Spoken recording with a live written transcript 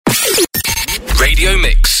radio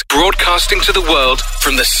mix, broadcasting to the world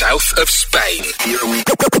from the south of Spain. Here we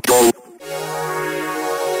go.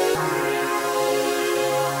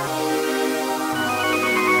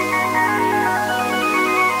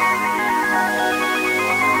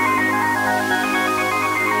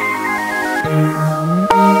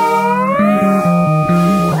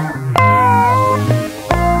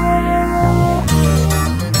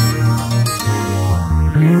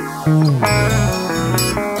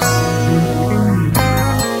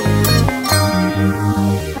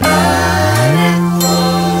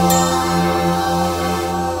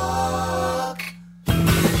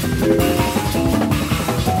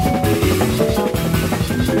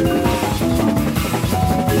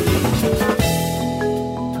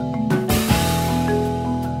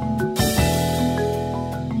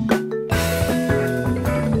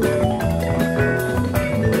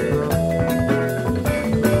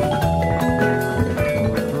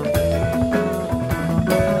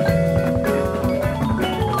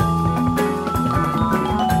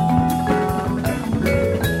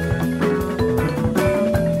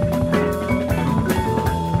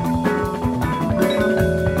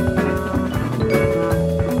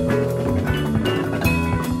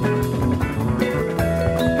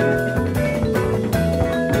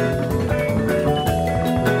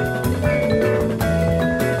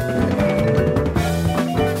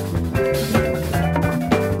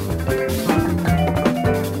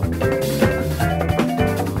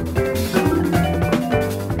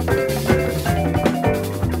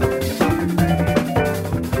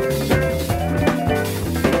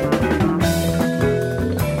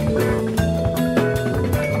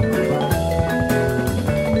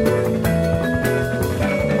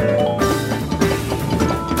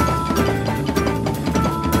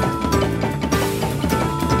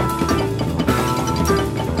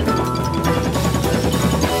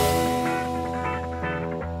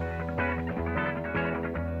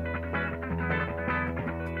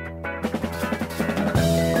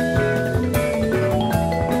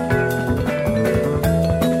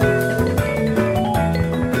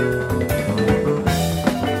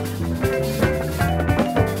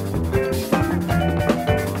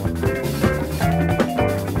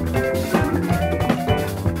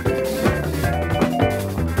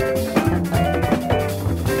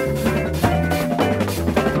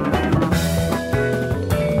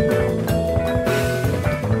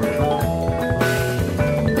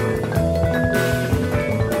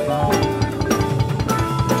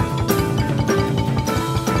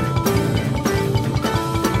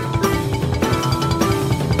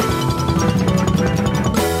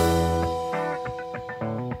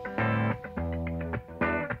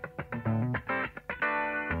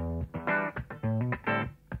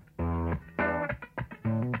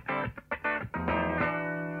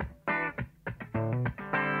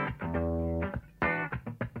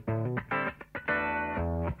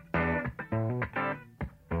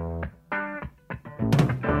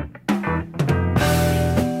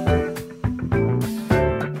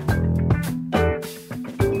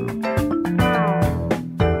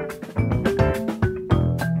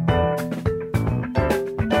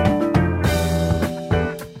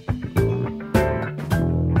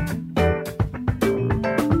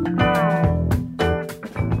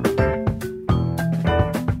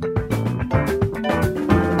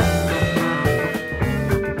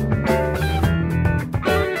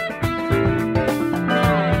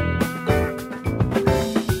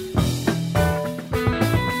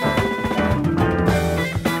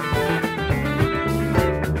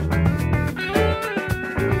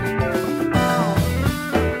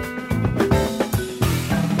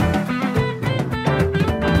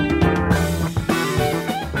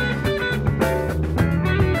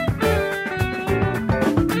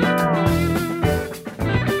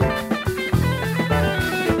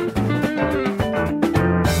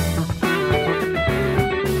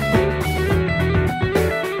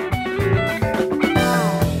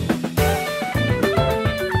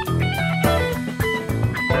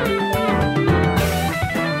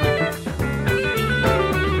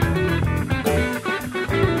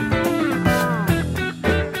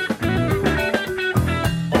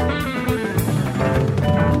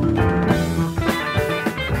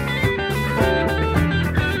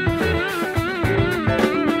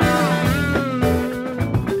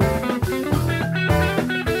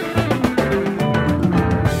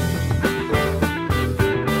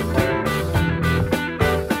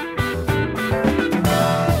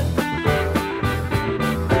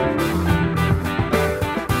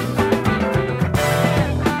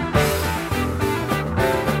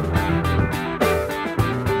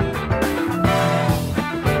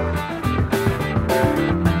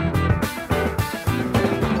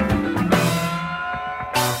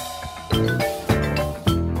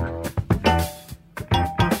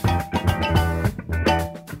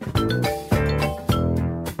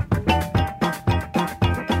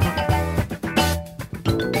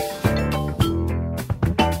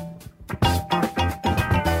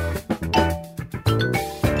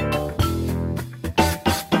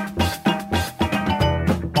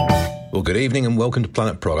 Good evening and welcome to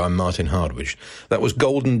Planet Prog. I'm Martin Hardwidge. That was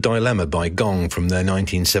Golden Dilemma by Gong from their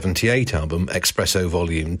 1978 album Espresso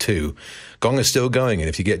Volume 2. Gong are still going, and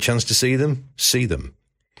if you get a chance to see them, see them.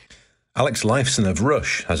 Alex Lifeson of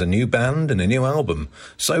Rush has a new band and a new album.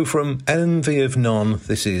 So from Envy of None,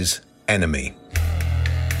 this is Enemy.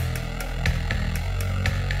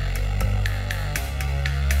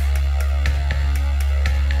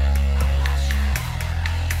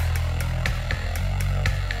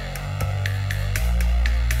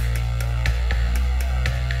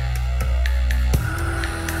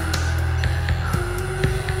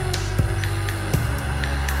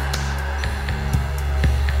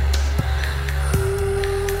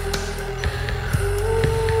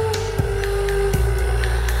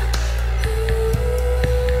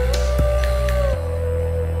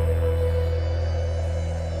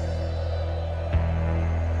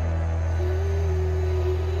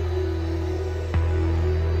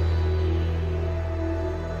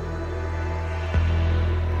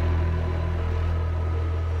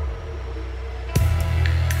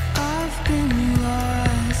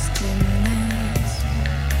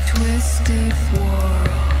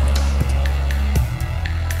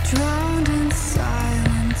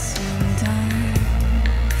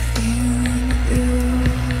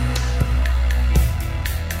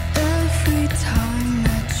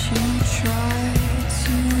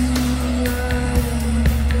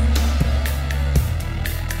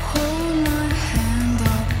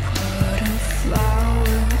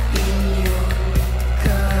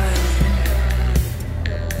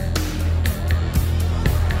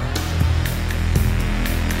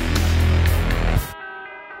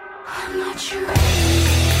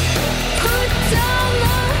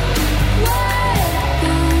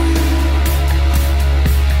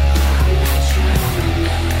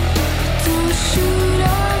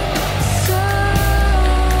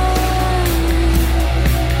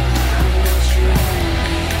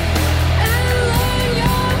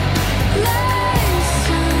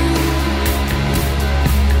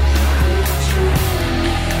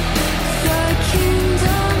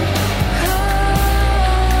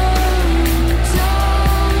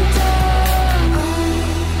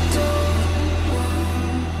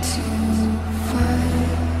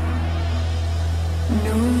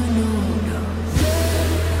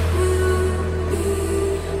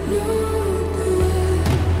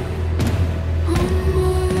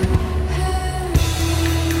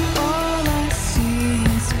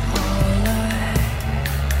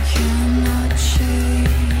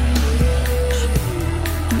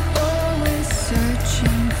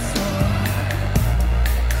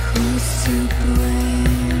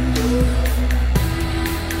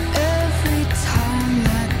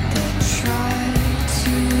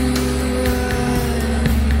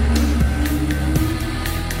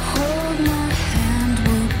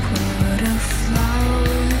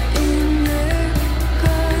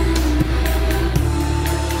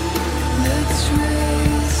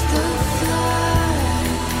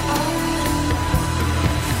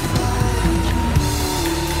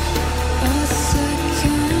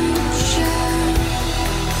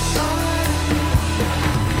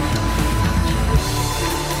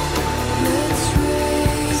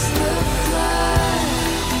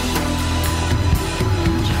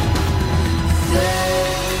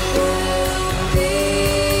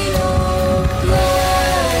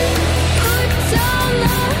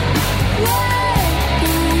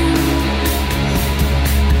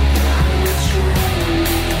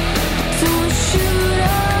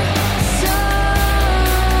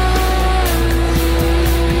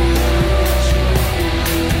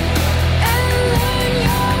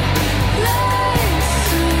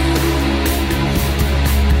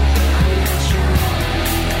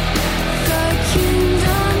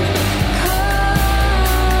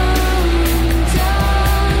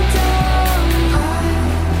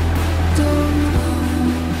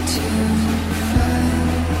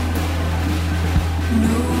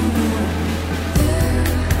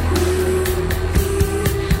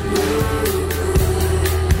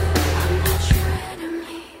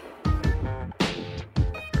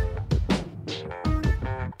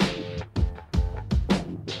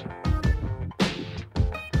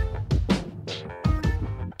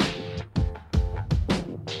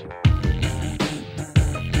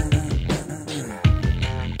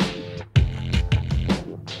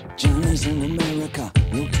 In America,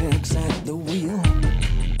 no tax at the wheel.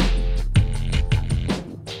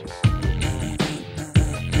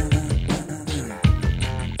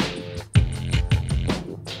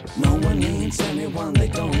 No one needs anyone, they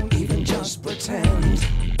don't even just pretend.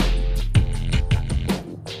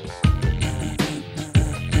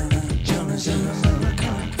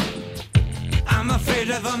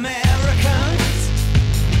 afraid of Americans.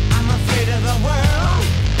 I'm afraid of the world.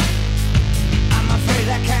 I'm afraid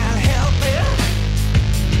I can't help it.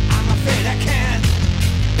 I'm afraid I can't.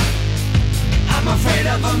 I'm afraid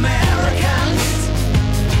of Americans.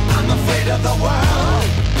 I'm afraid of the world.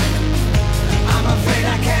 I'm afraid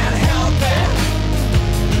I can't help it.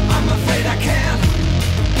 I'm afraid I can't.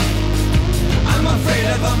 I'm afraid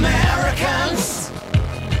of Americans.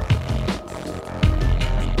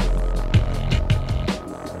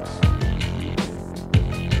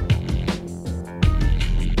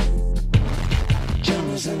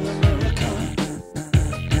 Johnny's in America.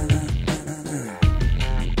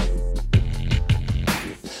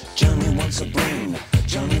 Johnny wants a brain.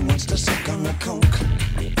 Johnny wants to suck on the coke.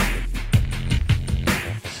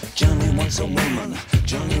 Johnny wants a woman.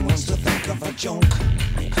 Johnny wants to think of a joke.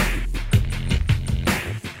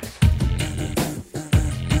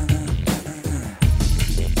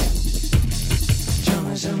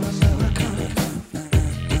 Johnny's in America.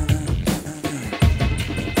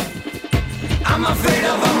 I'm afraid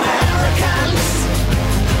of Americans.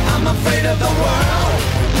 I'm afraid of the world.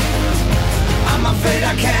 I'm afraid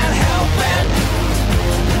I can't help it.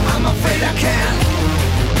 I'm afraid I can't.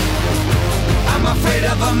 I'm afraid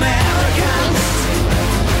of Americans.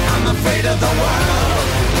 I'm afraid of the world.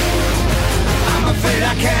 I'm afraid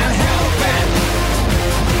I can't help it.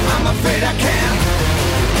 I'm afraid I can't.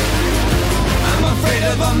 I'm afraid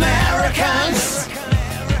of Americans.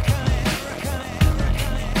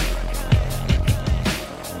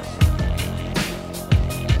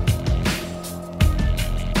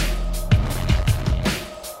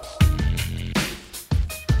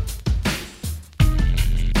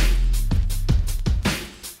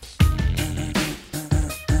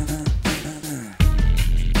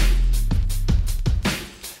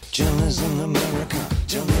 Johnny's in America.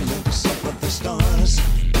 Johnny looks up at the stars.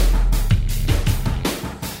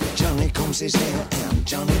 Johnny combs his hair and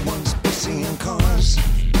Johnny wants pussy and cars.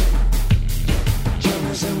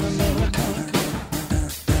 Johnny's in America.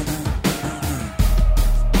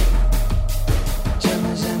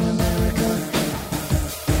 Johnny's in America.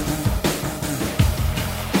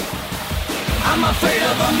 I'm afraid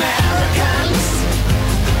of Americans.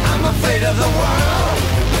 I'm afraid of the world.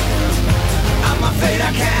 I'm afraid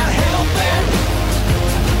I can't help it.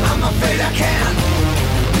 I'm afraid I can't.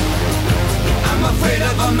 I'm afraid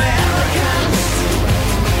of Americans.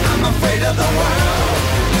 I'm afraid of the world.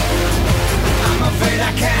 I'm afraid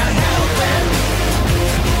I can't help it.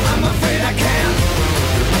 I'm afraid I can't.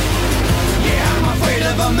 Yeah, I'm afraid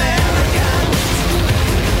of Americans.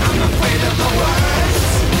 I'm afraid of the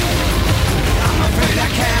worst. I'm afraid I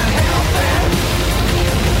can't help it.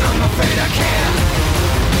 I'm afraid I can't.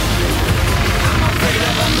 I'm afraid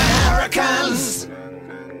of Americans.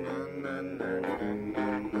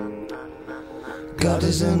 God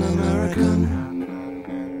is an American.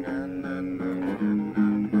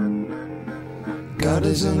 God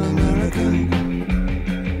is an American.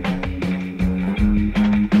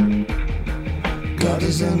 God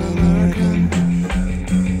is an American.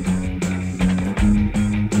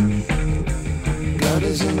 God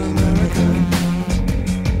is an American.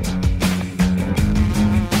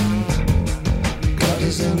 God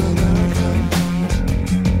is an American.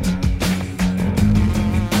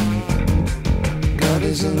 God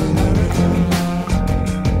is an American.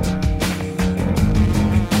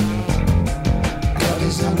 God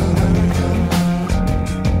is an American.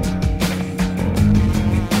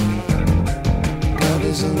 God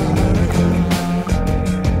is an American.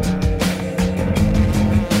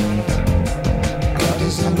 God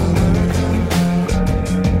is an American.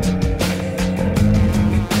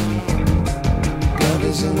 God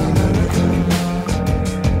is an American.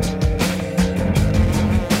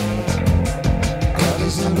 God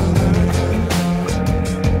is an American.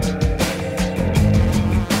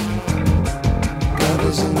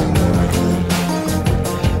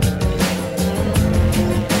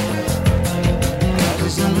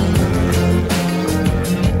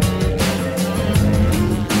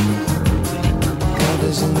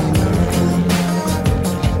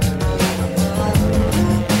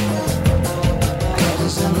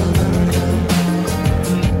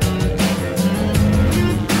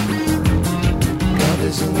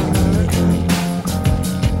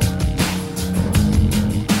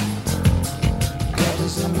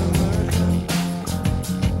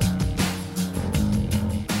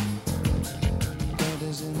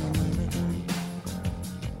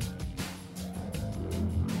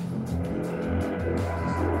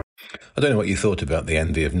 I don't know what you thought about the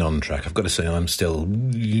Envy of None track. I've got to say I'm still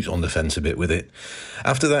on the fence a bit with it.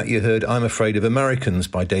 After that, you heard I'm Afraid of Americans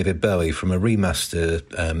by David Bowie from a remaster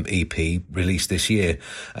EP released this year.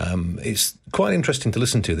 It's quite interesting to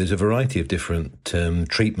listen to. There's a variety of different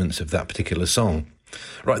treatments of that particular song.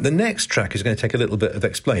 Right, the next track is going to take a little bit of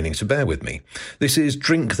explaining, so bear with me. This is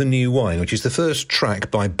Drink the New Wine, which is the first track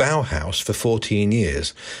by Bauhaus for 14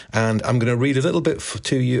 years. And I'm going to read a little bit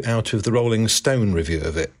to you out of the Rolling Stone review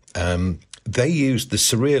of it. They used the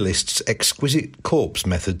Surrealists' exquisite corpse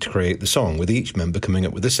method to create the song, with each member coming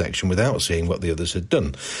up with a section without seeing what the others had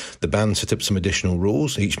done. The band set up some additional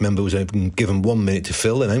rules. Each member was given 1 minute to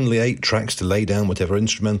fill and only 8 tracks to lay down whatever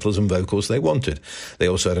instrumentals and vocals they wanted. They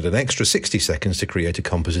also added an extra 60 seconds to create a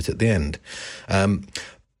composite at the end.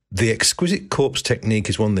 The exquisite corpse technique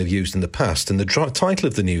is one they've used in the past, and the title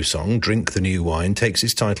of the new song, Drink the New Wine, takes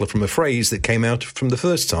its title from a phrase that came out from the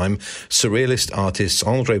first time Surrealist artists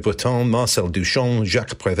André Breton, Marcel Duchamp,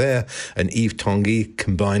 Jacques Prévert and Yves Tanguy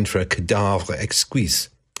combined for a cadavre exquis.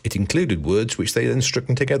 It included words which they then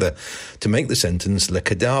stricken together to make the sentence Le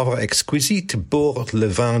cadavre exquisite boit le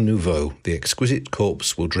vin nouveau. The exquisite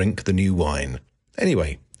corpse will drink the new wine.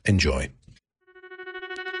 Anyway, enjoy.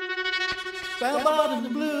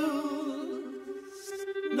 Bell-bottom blues,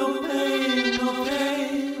 no pain, no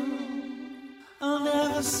pain. I'll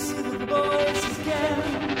never see the boys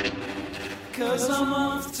again, 'cause I'm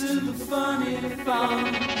off to the funny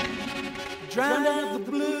farm. Drowned out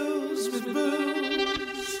the blues with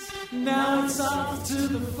booze, now it's off to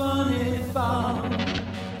the funny farm.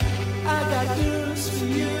 I got news for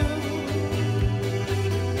you,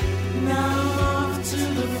 now I'm off to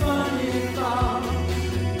the funny farm.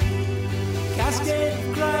 Cascade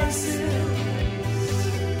of crisis,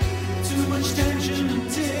 too much tension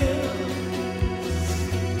and tears.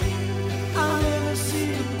 I'll never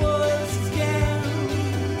see the boys again,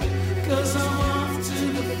 'cause I'm off to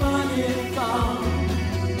the funny farm.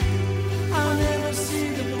 I'll never see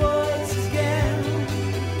the boys again,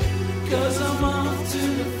 'cause I'm off to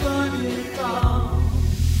the funny farm.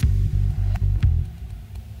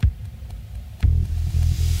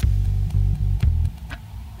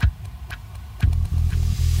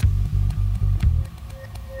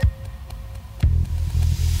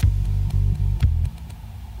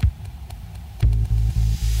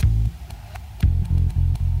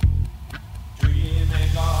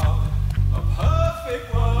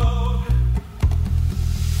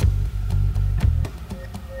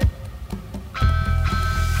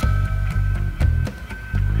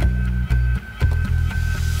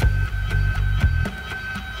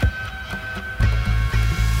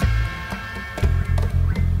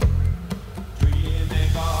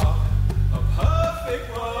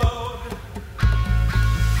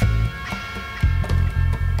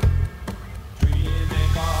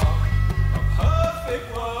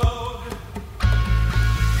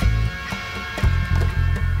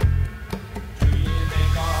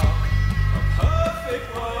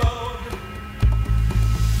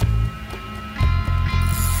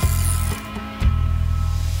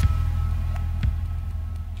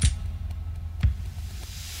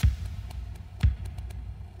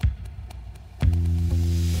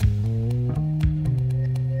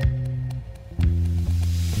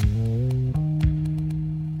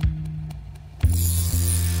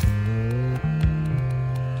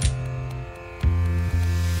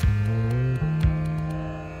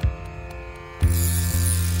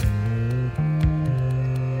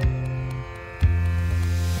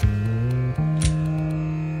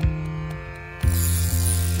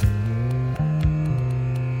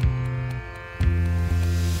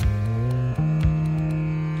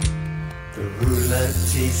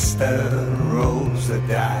 Rolls the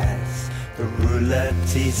dice, the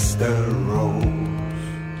roulettista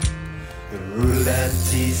rolls. The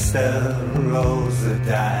roulettista rolls the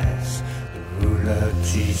dice, the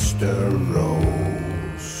roulettista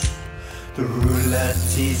rolls. The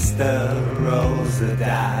roulettista rolls the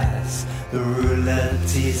dice, the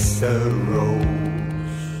roulettista rolls.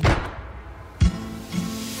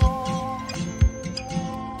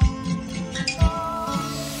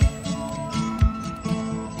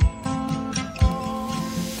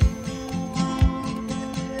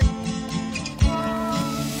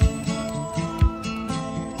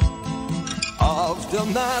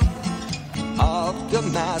 After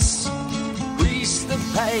mass, grease the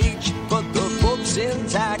page, but the book's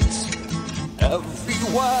intact. Every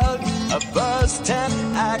word, a first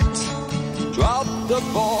and act. Drop the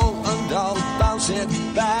ball and I'll bounce it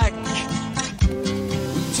back.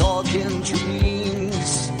 We talk in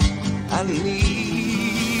dreams and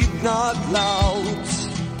need not loud.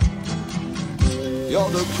 You're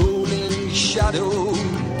the cooling shadow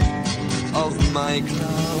of my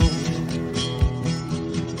cloud.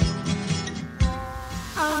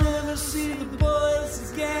 I'll never see the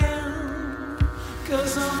boys again,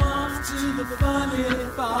 'cause I'm off to the funny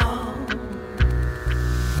farm.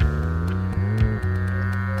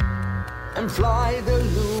 And fly the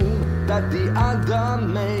loom that the other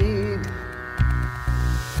made.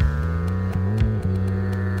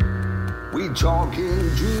 We talk in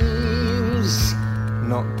dreams,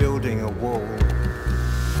 not building a wall.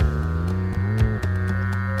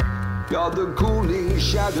 You're the cooling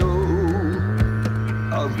shadow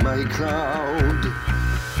of my cloud.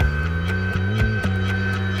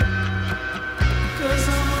 'Cause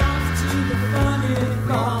I'm off to the funny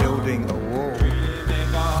farm. Not building a wall.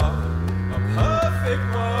 Dreaming of a perfect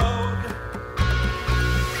world.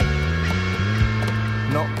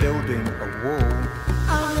 Not building a wall.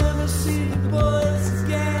 I'll never see the boys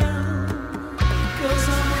again, 'cause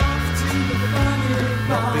I'm off to the funny farm.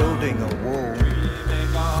 Not building a wall.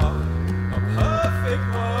 Dreaming of a perfect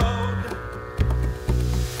world.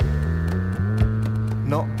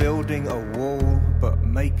 Not building a wall, but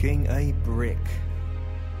making a brick.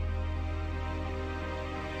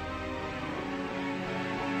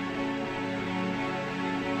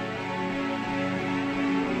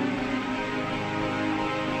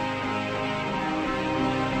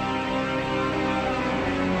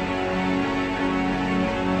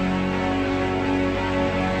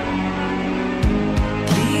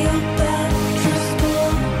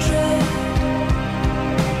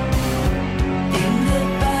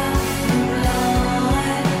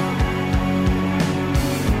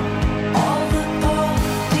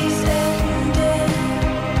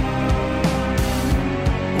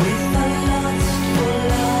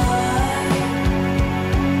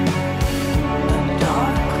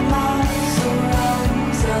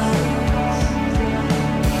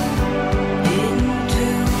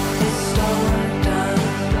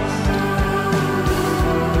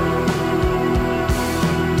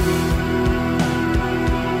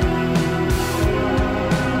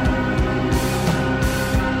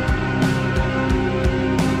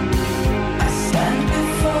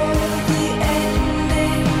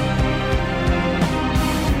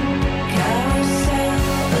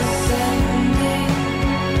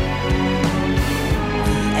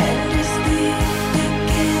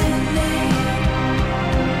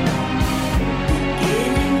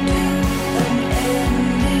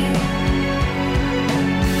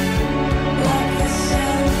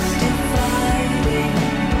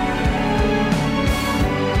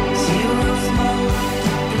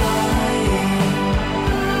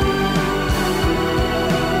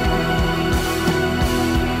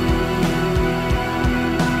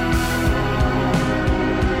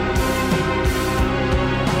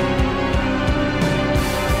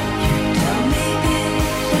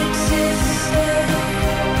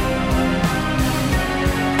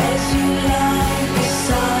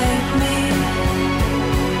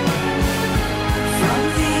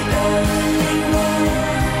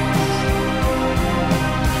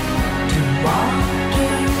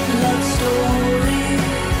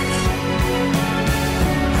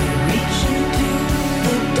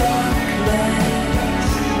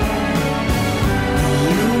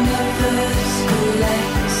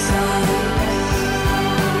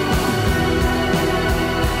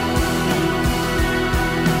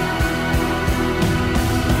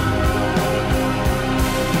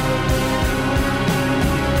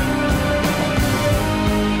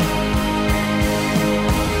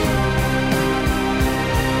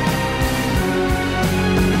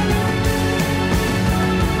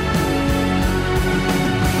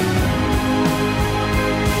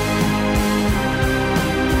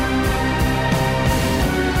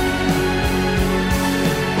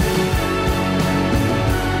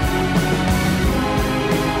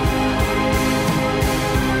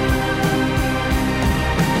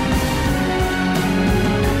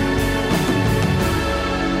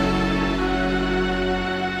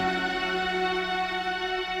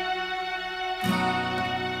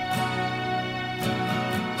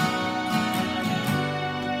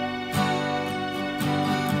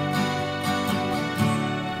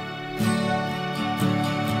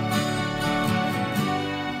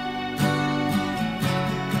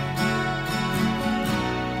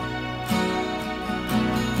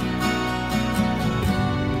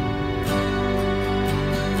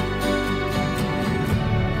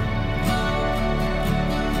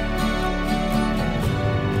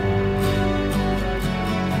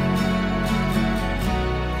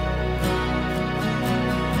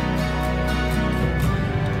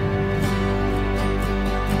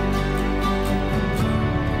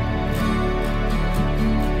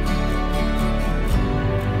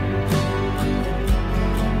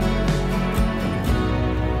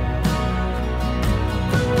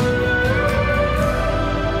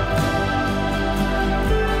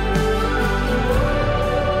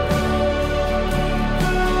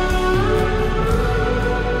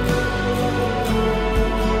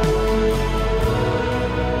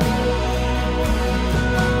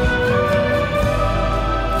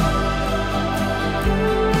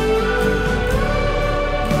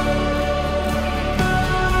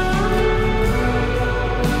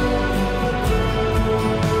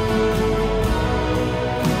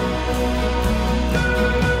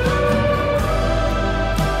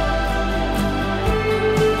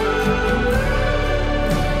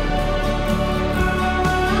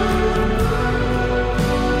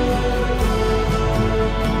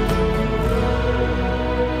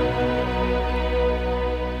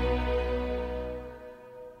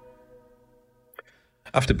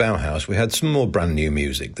 After Bauhaus, we had some more brand new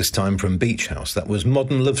music, this time from Beach House. That was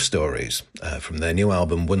Modern Love Stories, from their new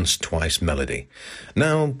album Once Twice Melody.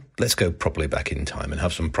 Now, let's go properly back in time and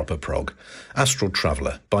have some proper prog. Astral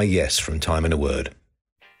Traveller by Yes from Time in a Word.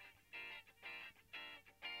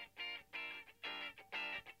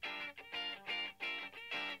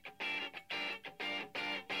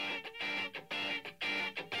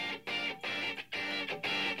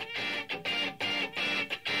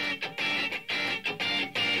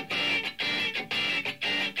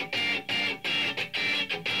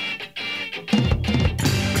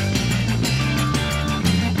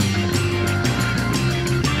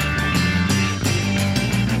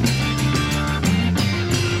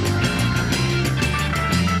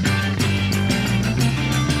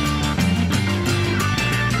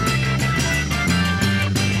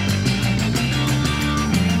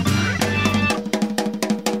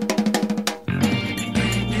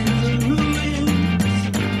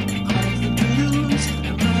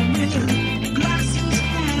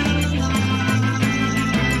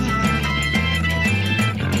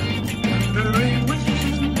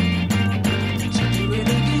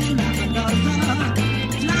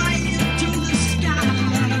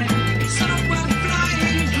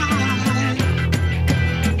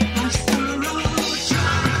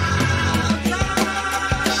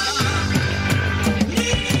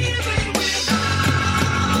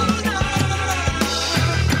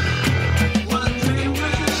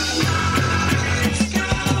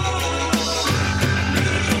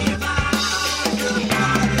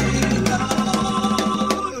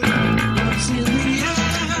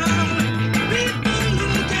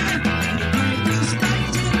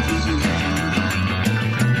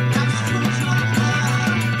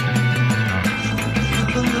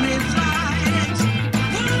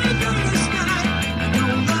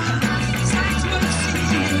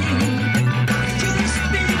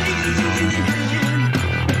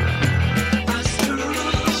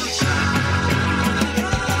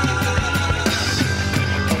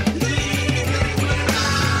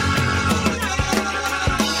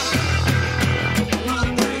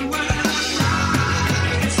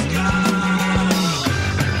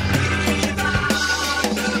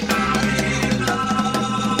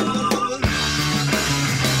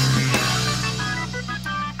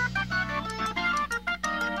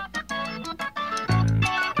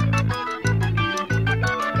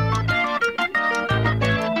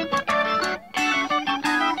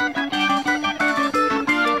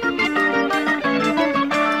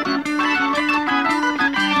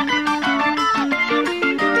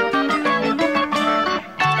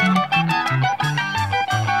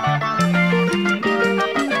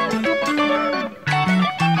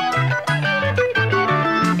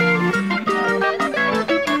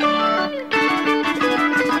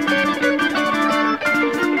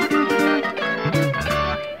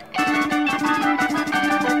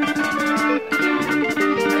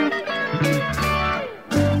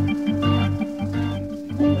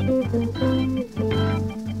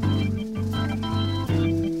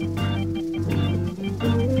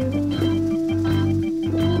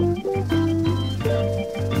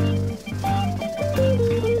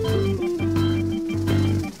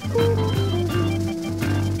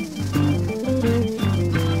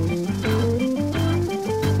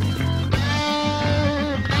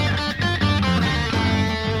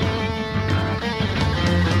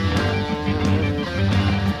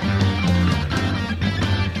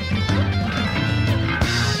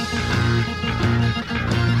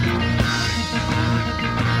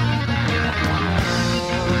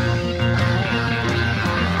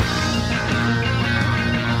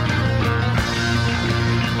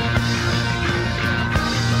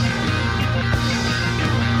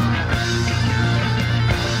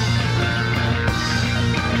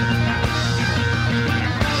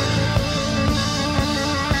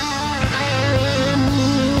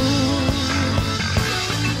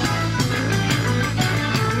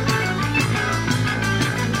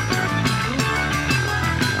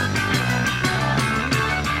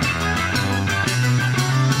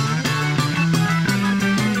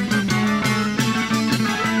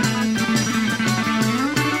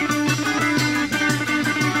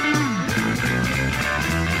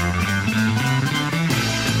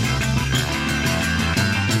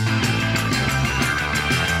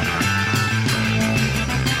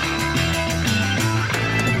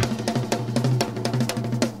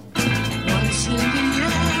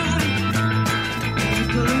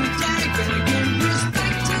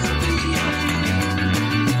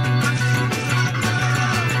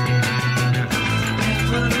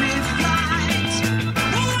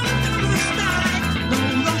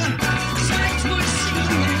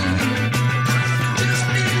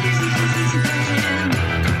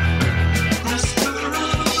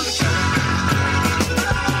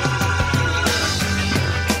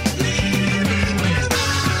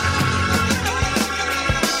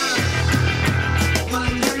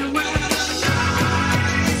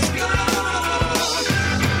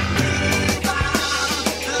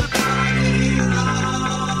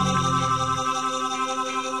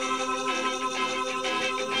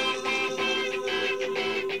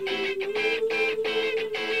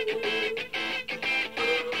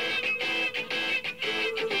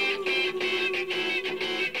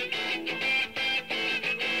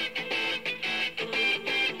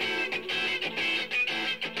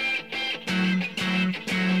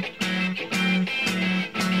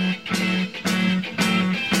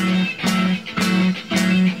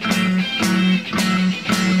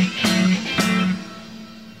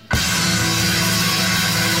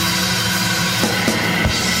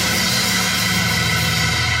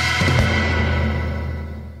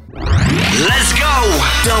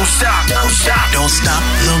 up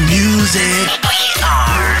the music. We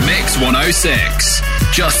are Mix 106.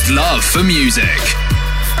 Just love for music.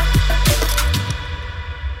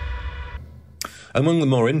 Among the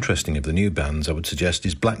more interesting of the new bands, I would suggest,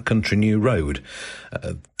 is Black Country New Road.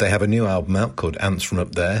 They have a new album out called Ants From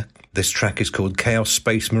Up There. This track is called Chaos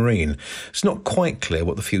Space Marine. It's not quite clear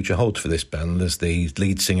what the future holds for this band, as the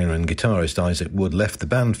lead singer and guitarist Isaac Wood left the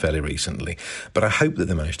band fairly recently. But I hope that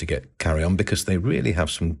they manage to carry on, because they really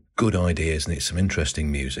have some good ideas and it's some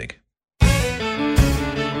interesting music.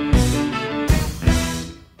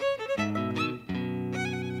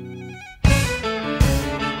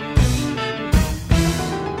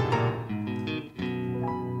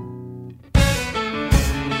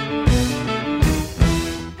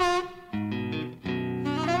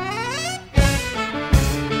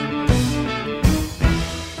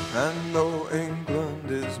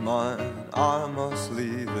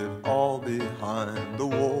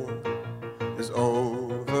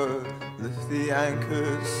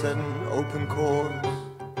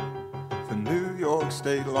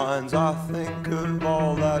 I think of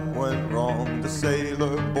all that went wrong. The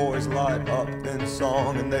sailor boys light up in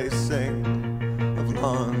song and they sing of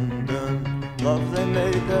London. Love they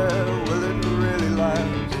made there, will it really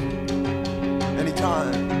last?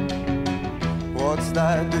 Anytime. What's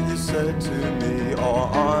that you said to me? Oh,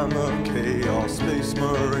 I'm a chaos space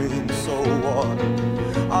marine, so what?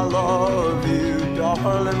 I love you,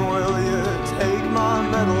 darling, will you take my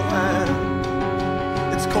metal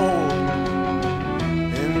hand? It's cold.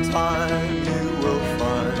 Time you will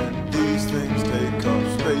find these things take up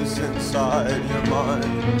space inside your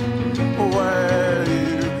mind, where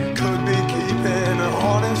you could be keeping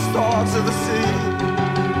honest thoughts of the sea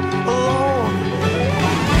alone.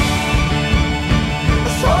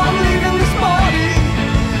 So I'm leaving this body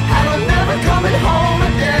and I'm never coming home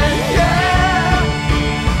again. Yeah,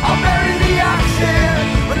 I'll bury the action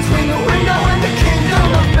between the window and the kingdom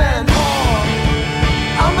of men. Oh,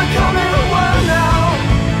 I'm becoming a world now.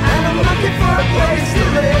 Looking for a place to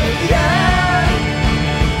live, yeah.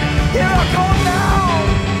 Here I go now.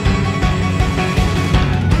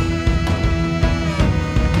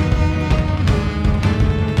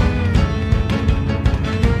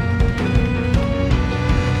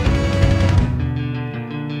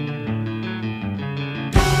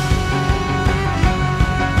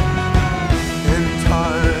 In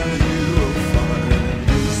time you will find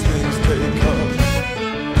these things take up.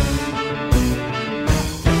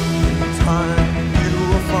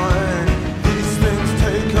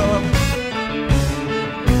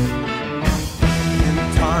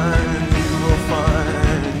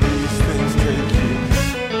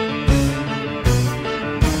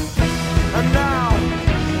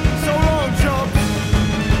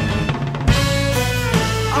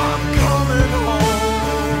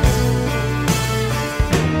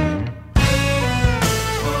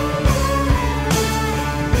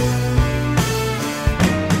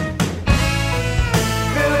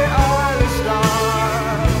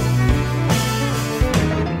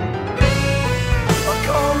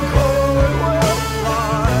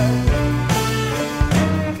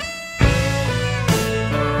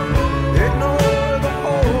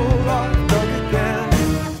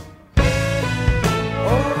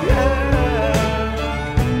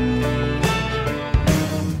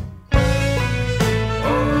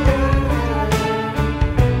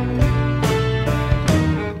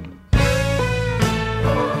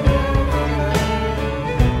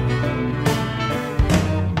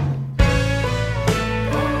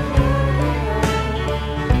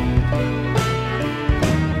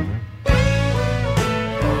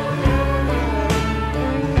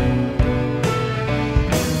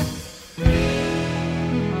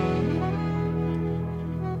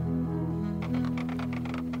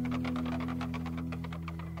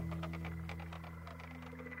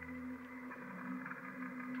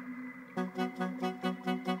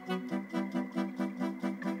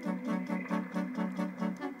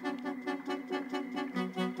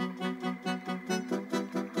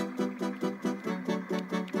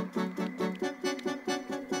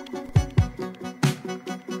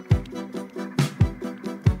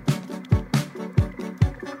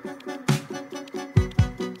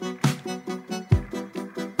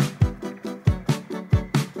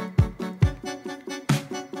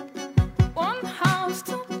 One house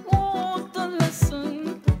to walk the lesson.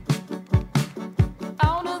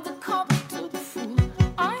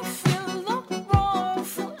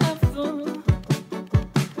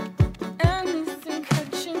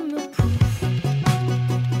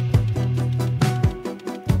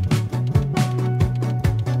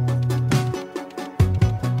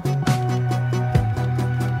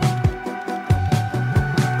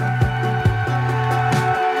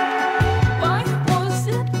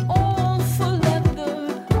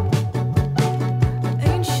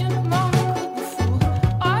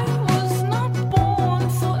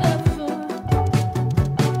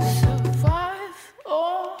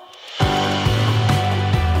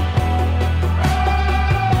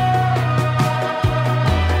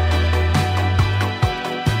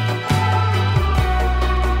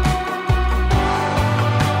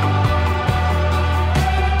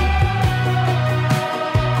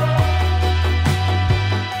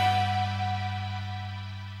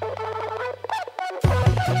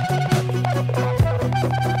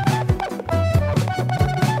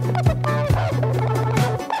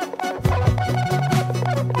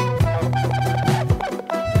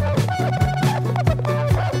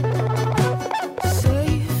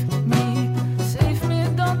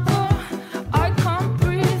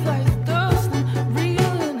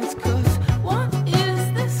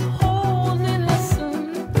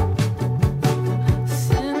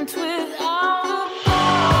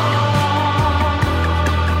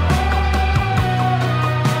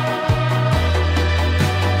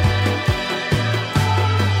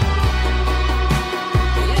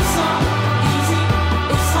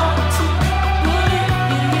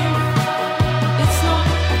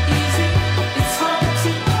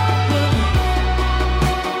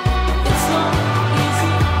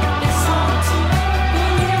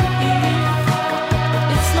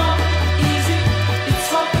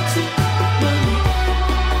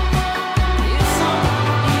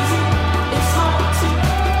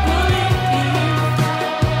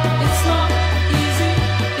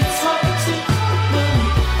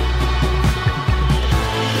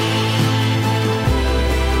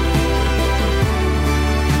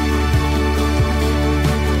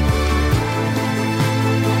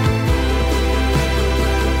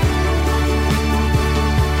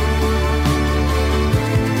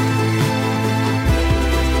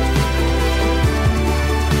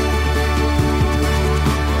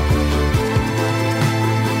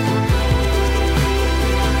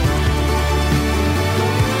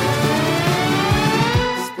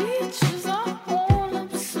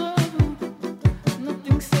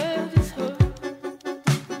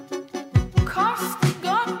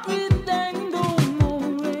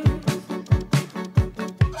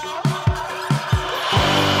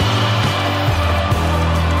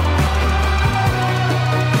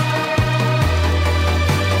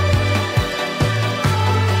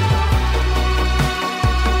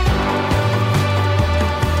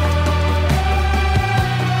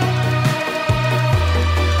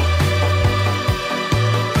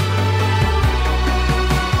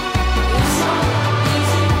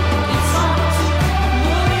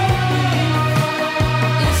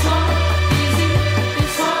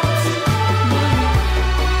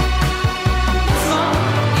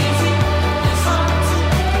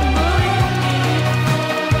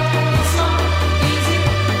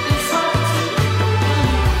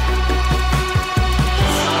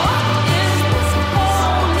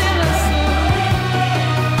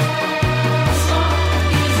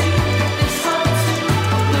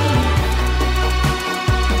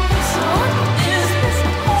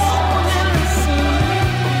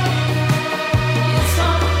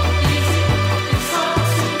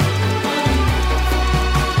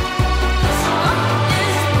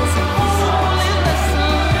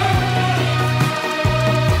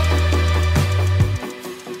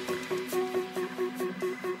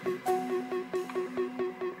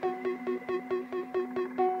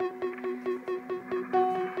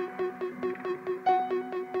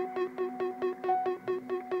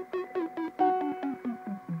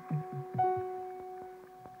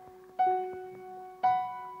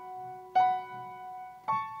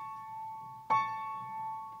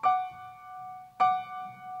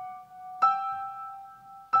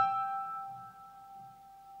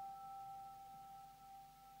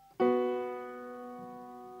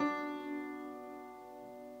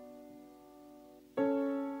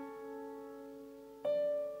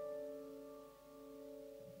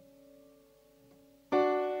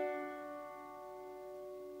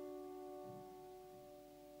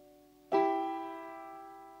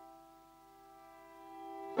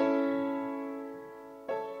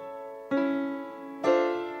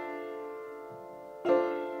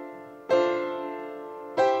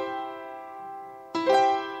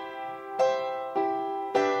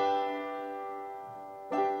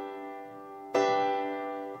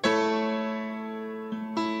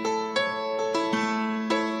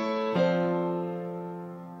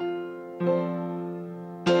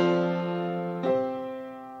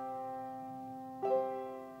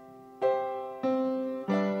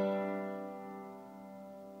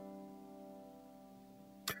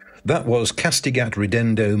 That was Castigat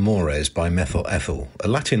ridendo mores by Methyl Ethyl, a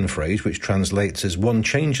Latin phrase which translates as one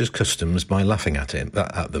changes customs by laughing at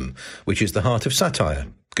them, which is the heart of satire,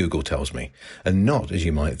 Google tells me, and not, as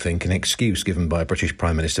you might think, an excuse given by a British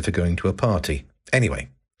Prime Minister for going to a party. Anyway,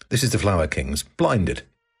 this is the Flower Kings, Blinded.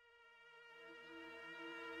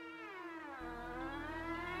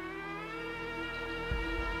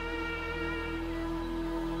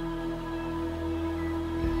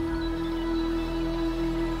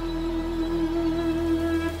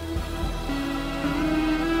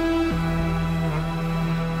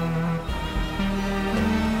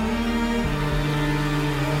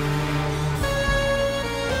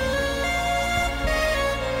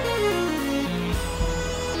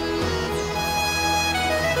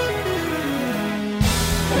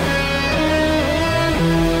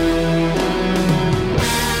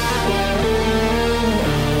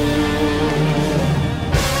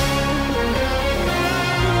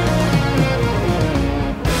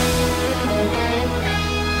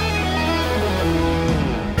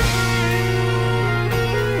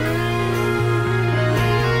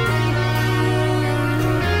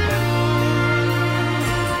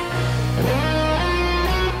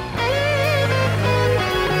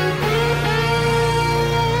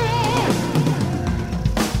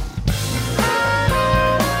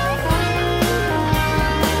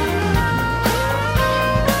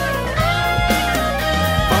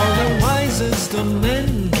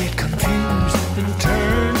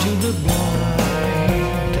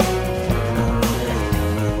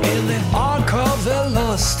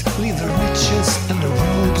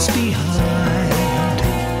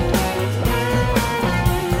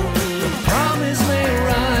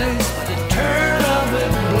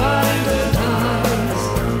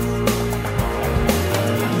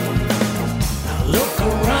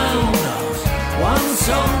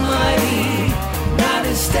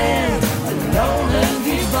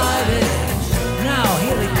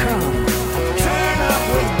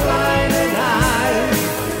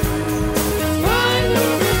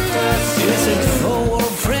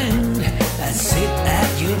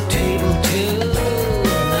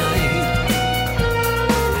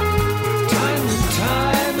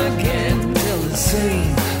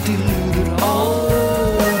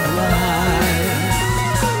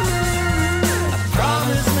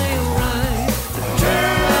 Promise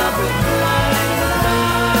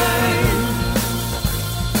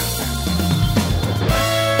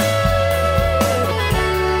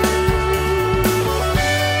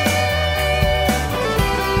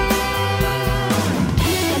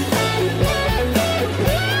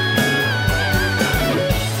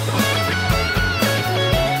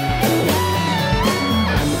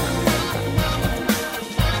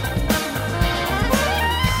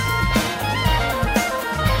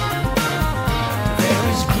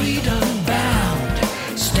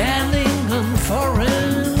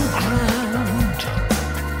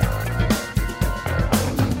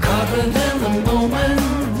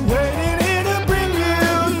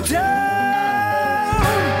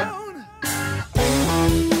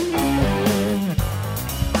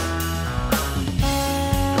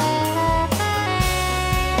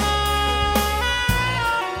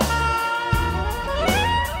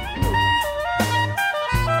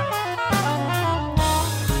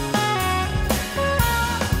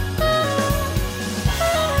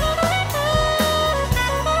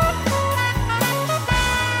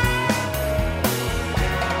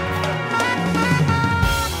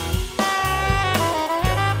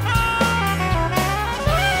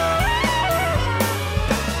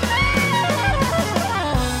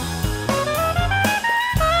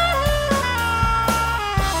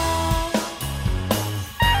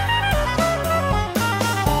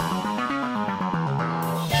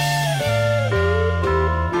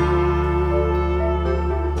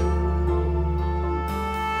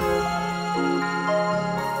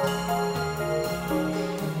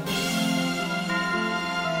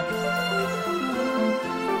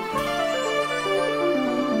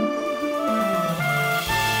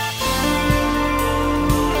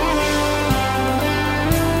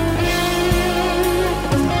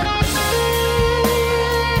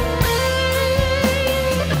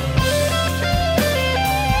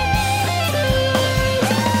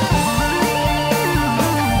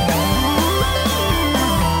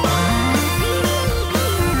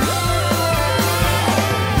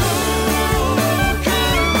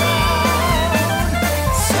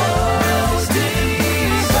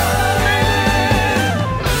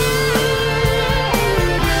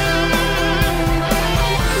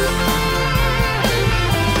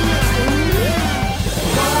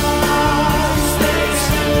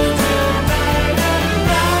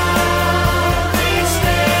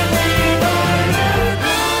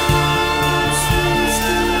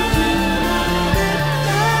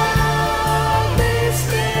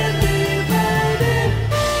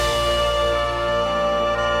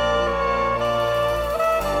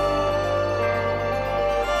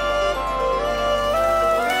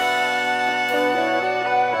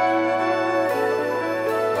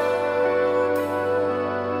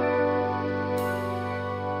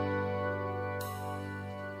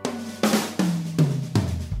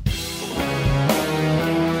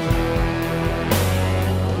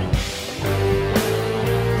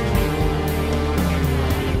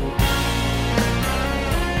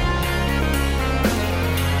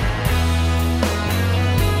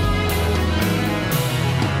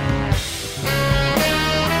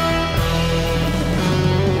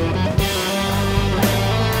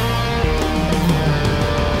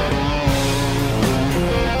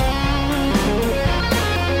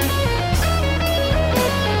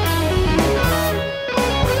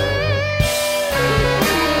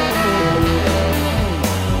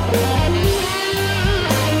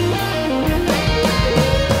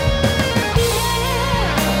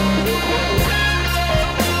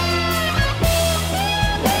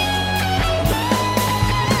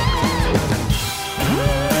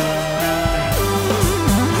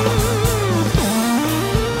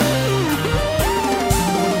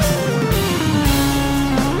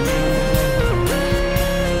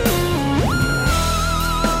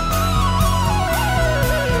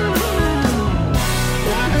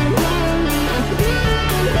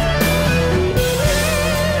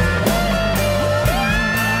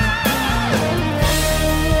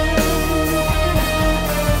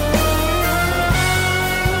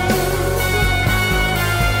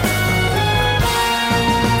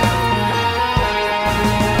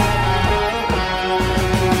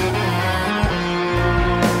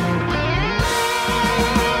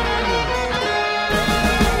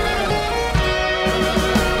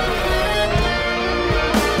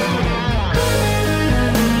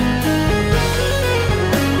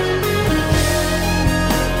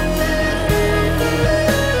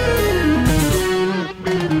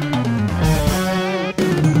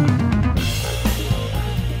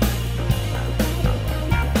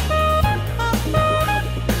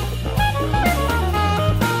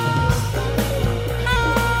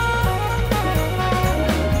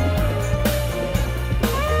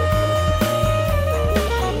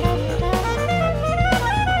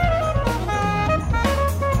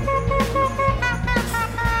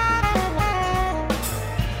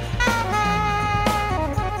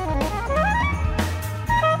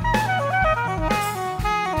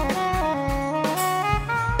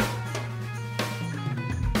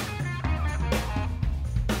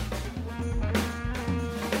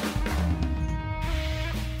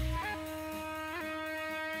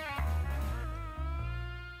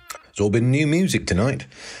It's all been new music tonight.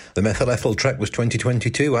 The Methyl Ethel track was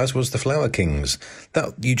 2022, as was the Flower Kings.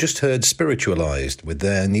 That you just heard Spiritualized with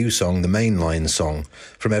their new song, the Mainline song,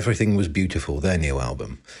 from Everything Was Beautiful, their new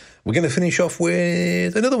album. We're going to finish off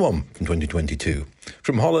with another one from 2022.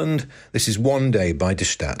 From Holland, this is One Day by De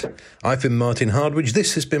Stad. I've been Martin Hardwidge.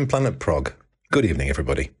 This has been Planet Prog. Good evening,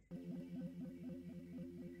 everybody.